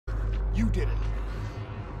You did it.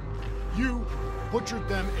 You butchered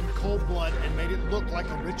them in cold blood and made it look like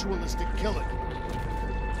a ritualistic killing.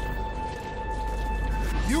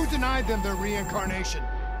 You denied them their reincarnation,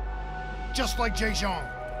 just like Zhejiang.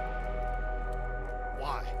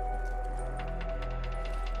 Why?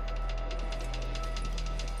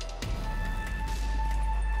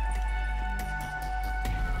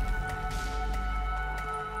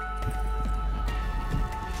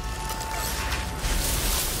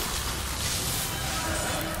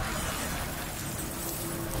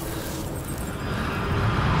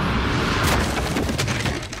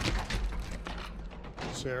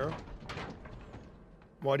 Sarah,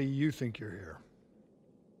 why do you think you're here?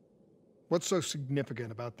 What's so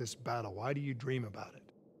significant about this battle? Why do you dream about it?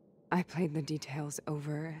 I played the details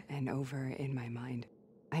over and over in my mind.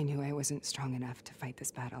 I knew I wasn't strong enough to fight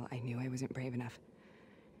this battle. I knew I wasn't brave enough.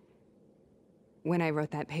 When I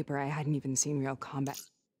wrote that paper, I hadn't even seen real combat.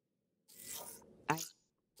 I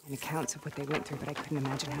had accounts of what they went through, but I couldn't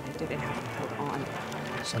imagine how they did it, how they held on.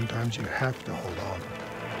 Sometimes you have to hold on.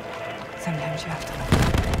 Sometimes you have to.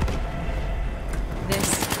 This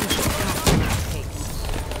is the path we must take.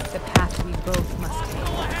 The path we both must take.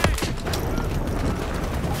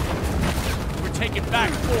 We're taking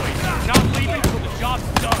back boys. Not leaving until the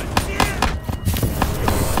job's done.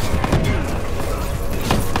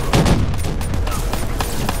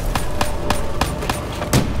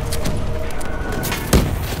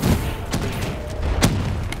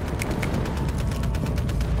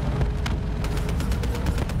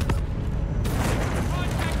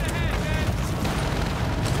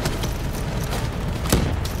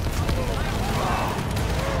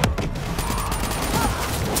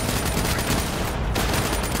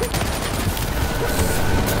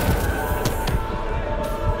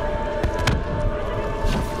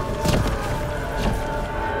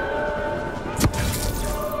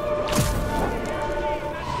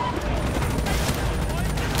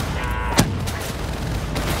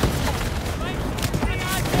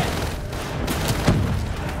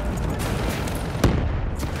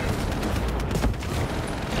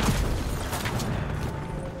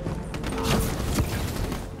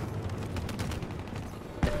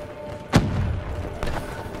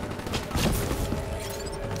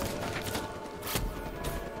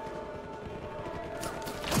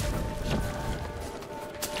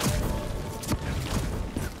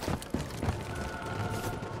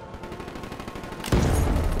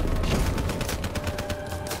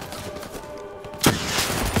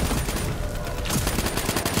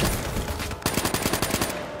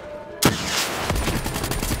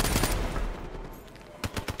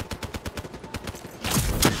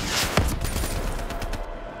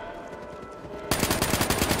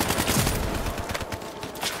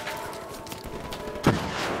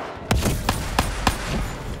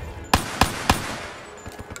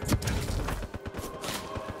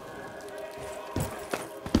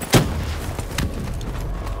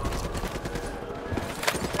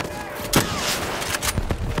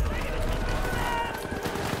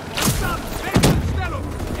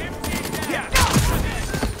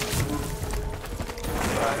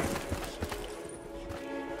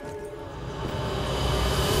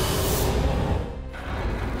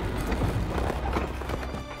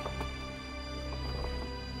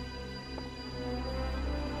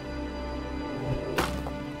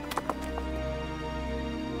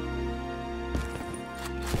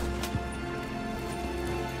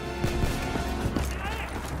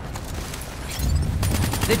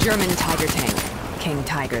 The German Tiger tank. King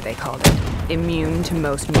Tiger, they called it. Immune to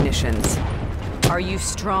most munitions. Are you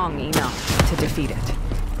strong enough to defeat it?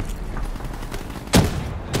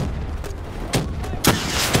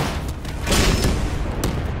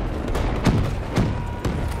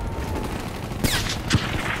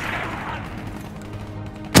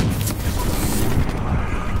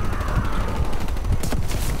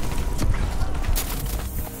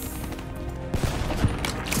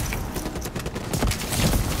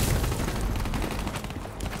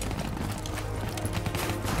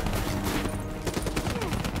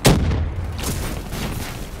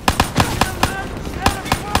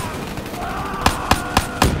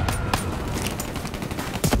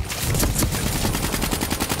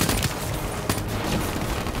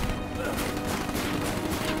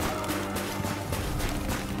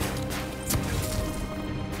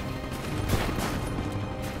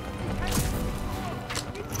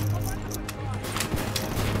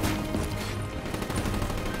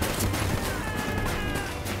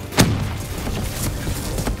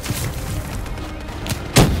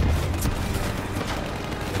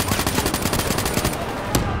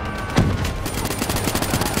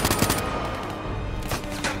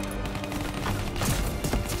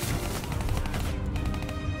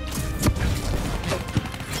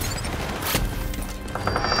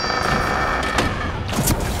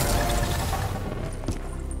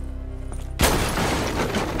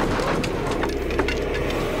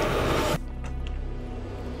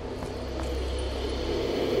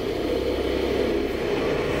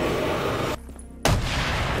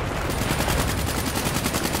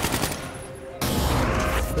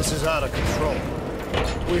 is out of control.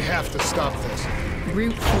 We have to stop this.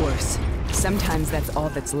 Brute force. Sometimes that's all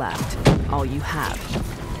that's left. All you have.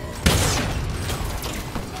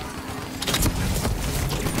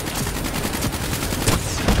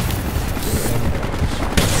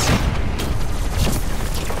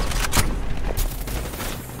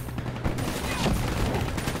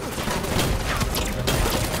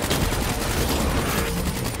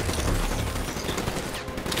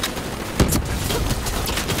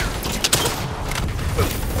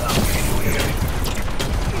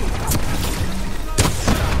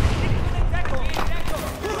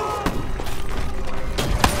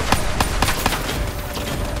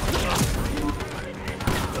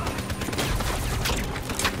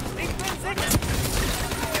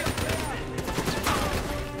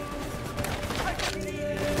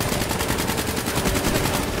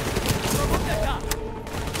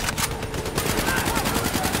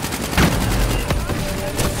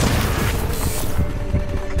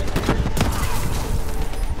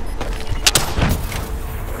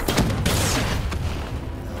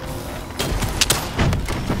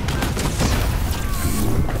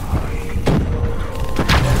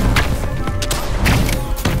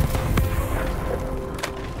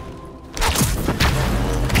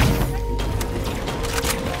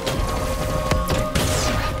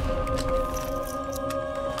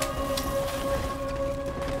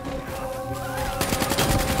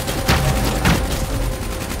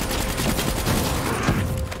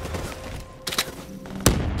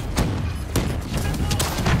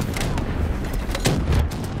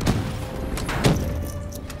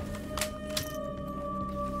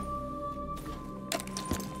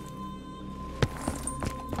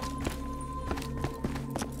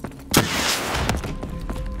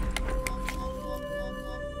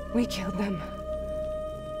 We killed them.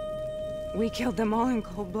 We killed them all in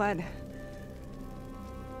cold blood.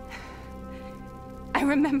 I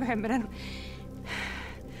remember it, but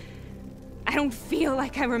I don't feel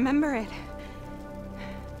like I remember it.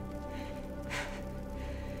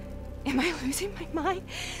 Am I losing my mind?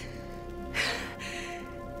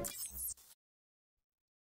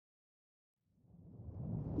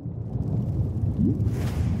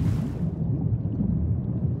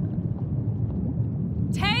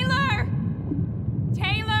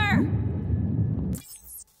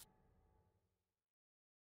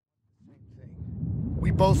 We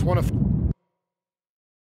both want to...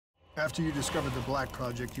 After you discovered the Black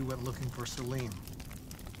Project, you went looking for Salim.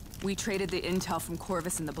 We traded the intel from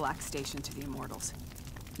Corvus and the Black Station to the Immortals.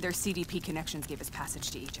 Their CDP connections gave us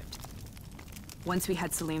passage to Egypt. Once we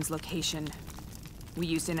had Salim's location, we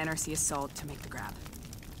used an NRC assault to make the grab.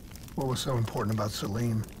 What was so important about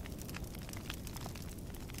Salim?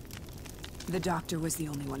 The doctor was the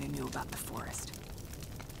only one who knew about the forest.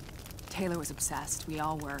 Taylor was obsessed. We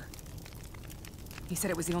all were. He said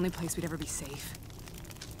it was the only place we'd ever be safe.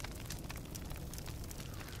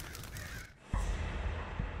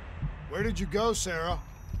 Where did you go, Sarah?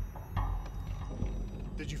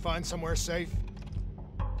 Did you find somewhere safe?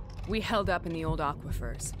 We held up in the old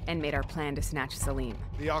aquifers and made our plan to snatch Salim.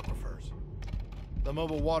 The aquifers. The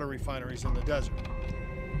mobile water refineries in the desert.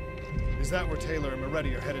 Is that where Taylor and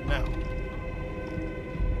Moretti are headed now?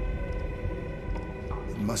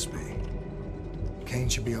 It must be. Kane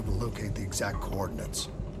should be able to locate the exact coordinates.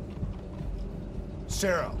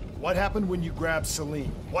 Sarah, what happened when you grabbed Salim?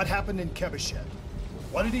 What happened in Kebeshet?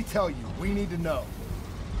 What did he tell you? We need to know.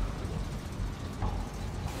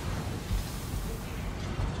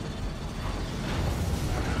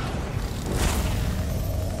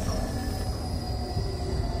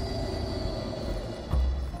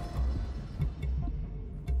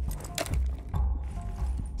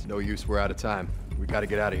 It's no use, we're out of time. We gotta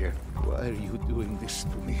get out of here. Why are you doing this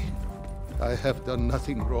to me? I have done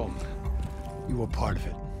nothing wrong. You were part of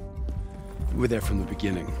it. You were there from the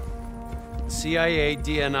beginning. CIA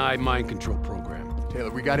DNI mind control program.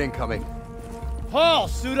 Taylor, we got incoming. Paul,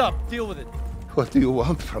 suit up. Deal with it. What do you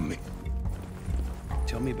want from me?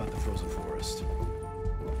 Tell me about the frozen forest.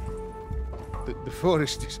 The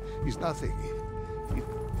forest is nothing.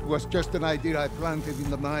 It was just an idea I planted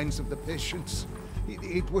in the minds of the patients.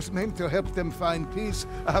 It was meant to help them find peace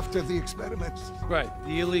after the experiments. Right,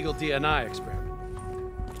 the illegal DNI experiment.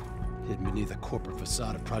 Hidden beneath a corporate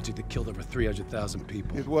facade, a project that killed over 300,000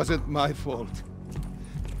 people. It wasn't my fault.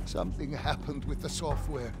 Something happened with the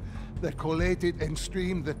software that collated and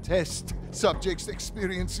streamed the test subjects'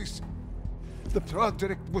 experiences. The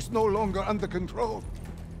project was no longer under control.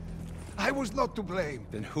 I was not to blame.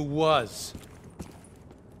 Then who was?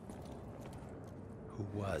 Who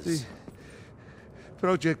was? The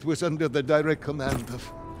project was under the direct command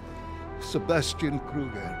of Sebastian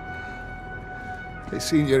Kruger. a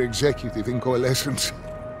senior executive in Coalescence.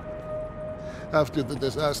 After the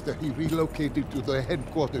disaster, he relocated to their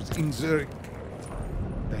headquarters in Zurich.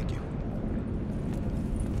 Thank you.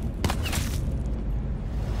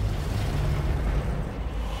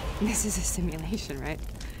 This is a simulation, right?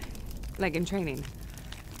 Like in training.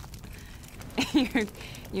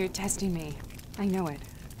 You're testing me. I know it.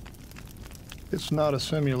 It's not a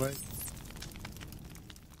simulation.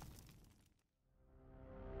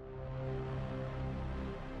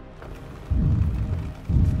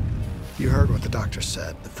 You heard what the doctor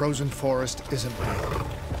said. The frozen forest isn't real.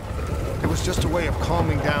 It was just a way of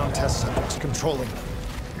calming down test subjects, controlling them.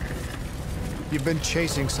 You've been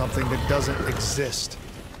chasing something that doesn't exist.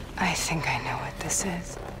 I think I know what this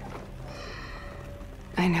is.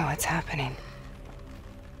 I know what's happening.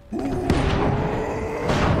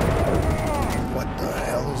 What the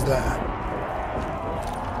hell is that?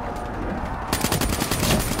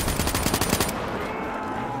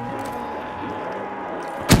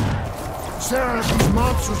 Sarah, these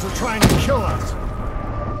monsters are trying to kill us.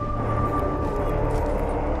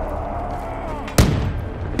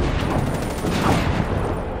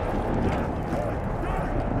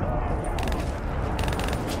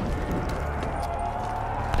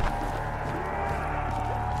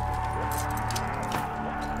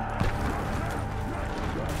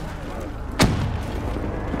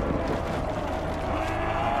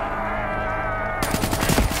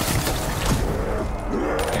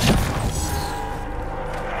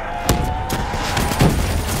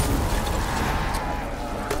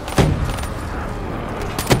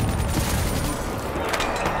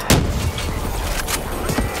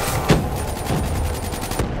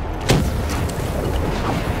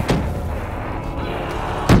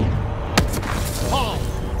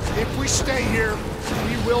 If we stay here,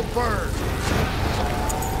 we will burn.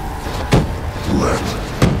 Let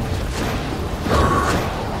her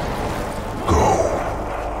go.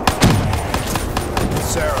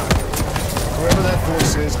 Sarah, whoever that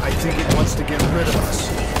voice is, I think it wants to get rid of us.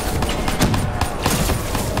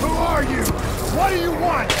 Who are you? What do you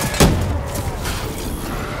want?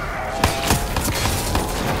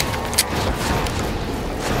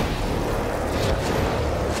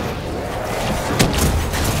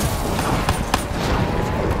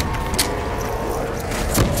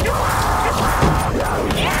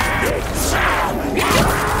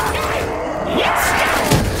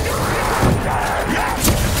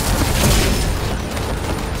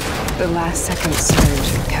 The last second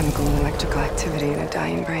surge of chemical and electrical activity in a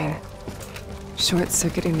dying brain.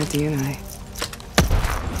 Short-circuiting the DNA.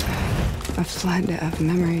 A flood of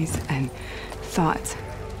memories and thoughts.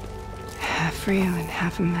 Half real and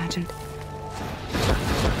half imagined.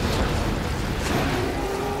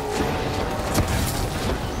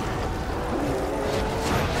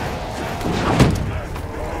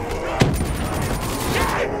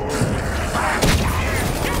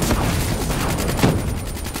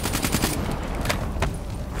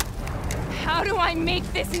 How do I make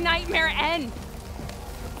this nightmare end?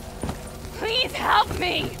 Please help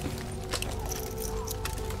me!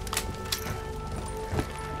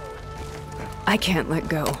 I can't let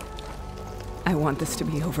go. I want this to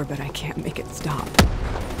be over, but I can't make it stop.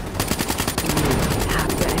 You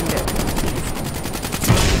have to end it.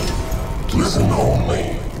 Listen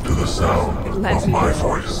only to the sound Let of me. my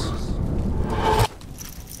voice.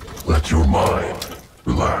 Let your mind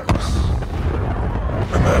relax.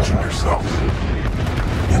 Imagine yourself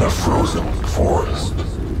in a frozen forest.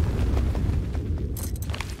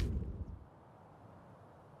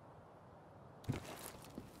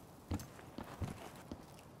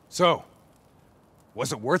 So,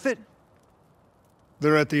 was it worth it?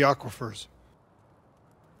 They're at the aquifers.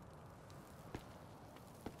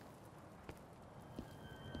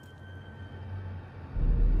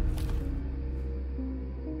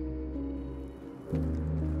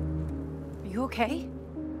 Are you okay?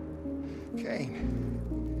 Kane.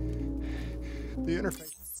 The interface.